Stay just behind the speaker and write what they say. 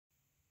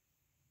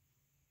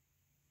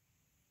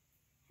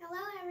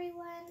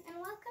everyone,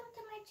 and welcome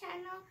to my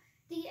channel,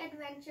 The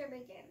Adventure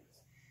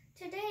Begins.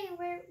 Today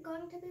we're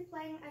going to be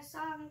playing a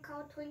song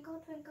called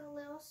Twinkle, Twinkle,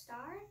 Little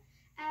Star,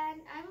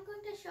 and I'm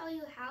going to show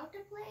you how to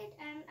play it,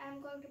 and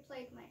I'm going to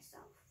play it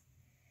myself,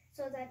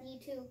 so that you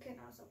too can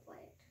also play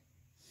it.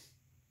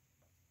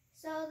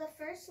 So the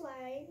first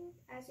line,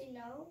 as you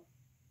know,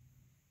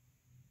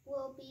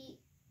 will be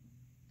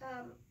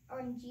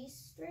on G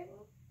string,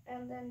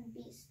 and then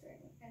B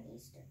string and E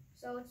string.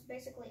 So it's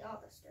basically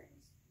all the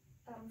strings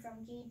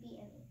from G, B,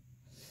 and E.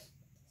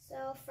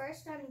 So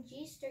first on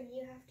G string,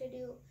 you have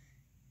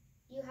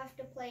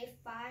to play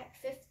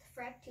 5th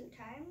fret 2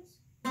 times,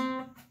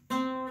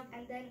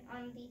 and then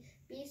on the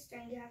B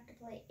string you have to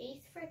play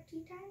 8th fret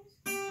 2 times,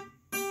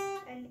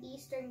 and E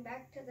string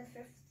back to the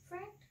 5th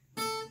fret,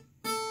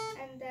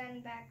 and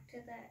then back to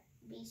the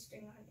B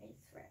string on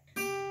 8th fret.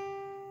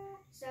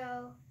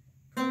 So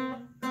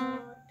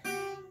twinkle,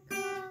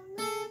 twinkle,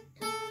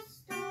 little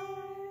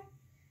star,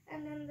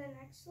 and then the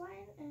next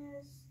line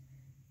is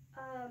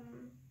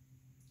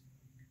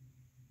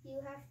you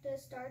have to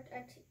start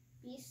at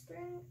B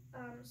string,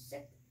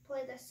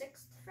 play the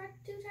 6th fret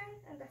 2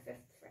 times and the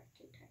 5th fret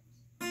 2 times.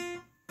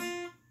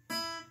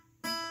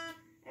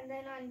 And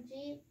then on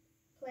G,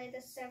 play the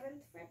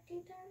 7th fret 2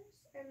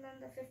 times and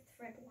then the 5th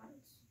fret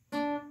once.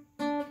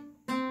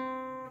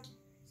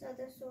 So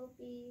this will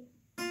be,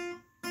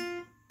 and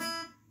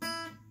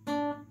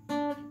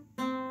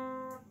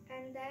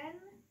then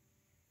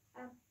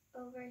up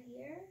over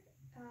here,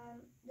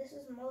 this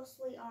is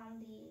mostly on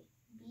the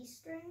B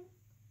string.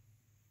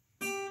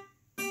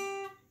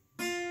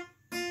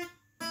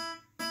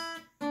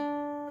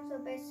 So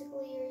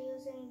basically you're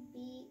using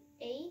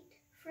B8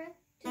 fret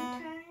 2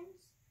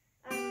 times,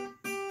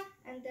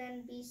 and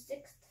then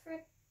B6th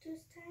fret 2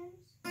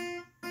 times,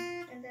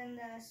 and then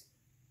the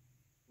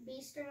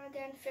B string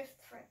again, 5th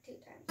fret 2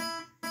 times.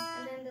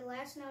 And then the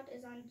last note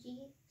is on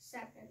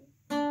G7.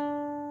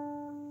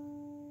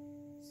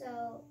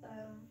 So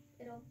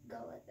it'll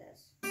go like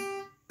this.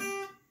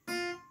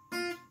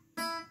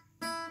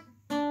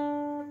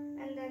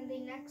 And then the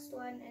next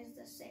one is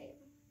the same.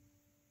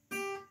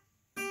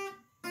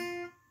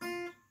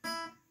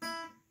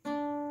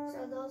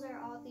 So those are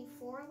all the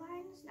 4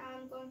 lines. Now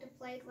I'm going to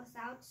play it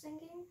without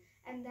singing,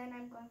 and then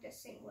I'm going to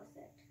sing with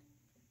it.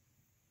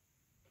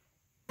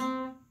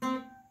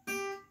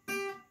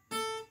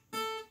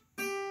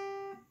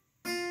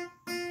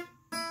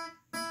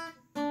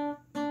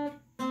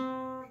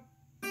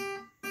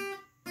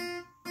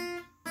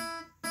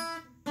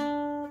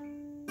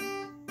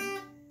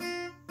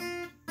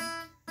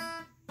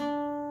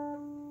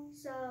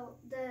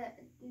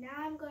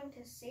 Now I'm going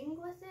to sing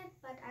with it,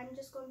 but I'm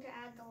just going to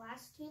add the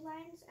last 2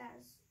 lines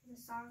as the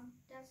song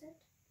does it.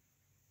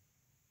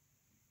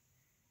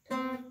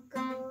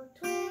 Twinkle,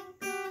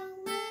 twinkle,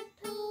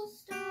 little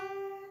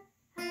star,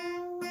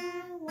 how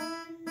I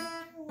wonder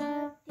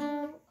what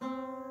you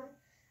are.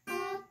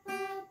 Up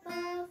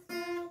above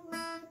the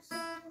world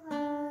so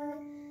high,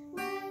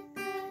 like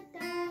a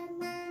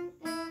diamond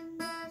in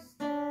the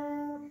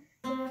sky.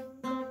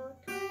 Twinkle,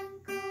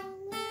 twinkle,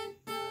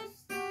 little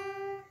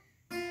star,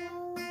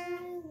 how I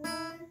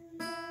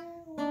wonder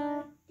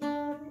what you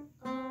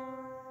are.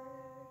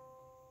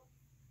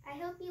 I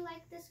hope you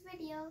liked this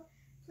video.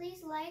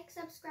 Please like,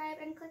 subscribe,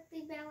 and click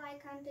the bell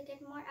icon to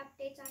get more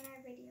updates on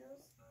our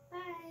videos.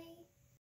 Bye!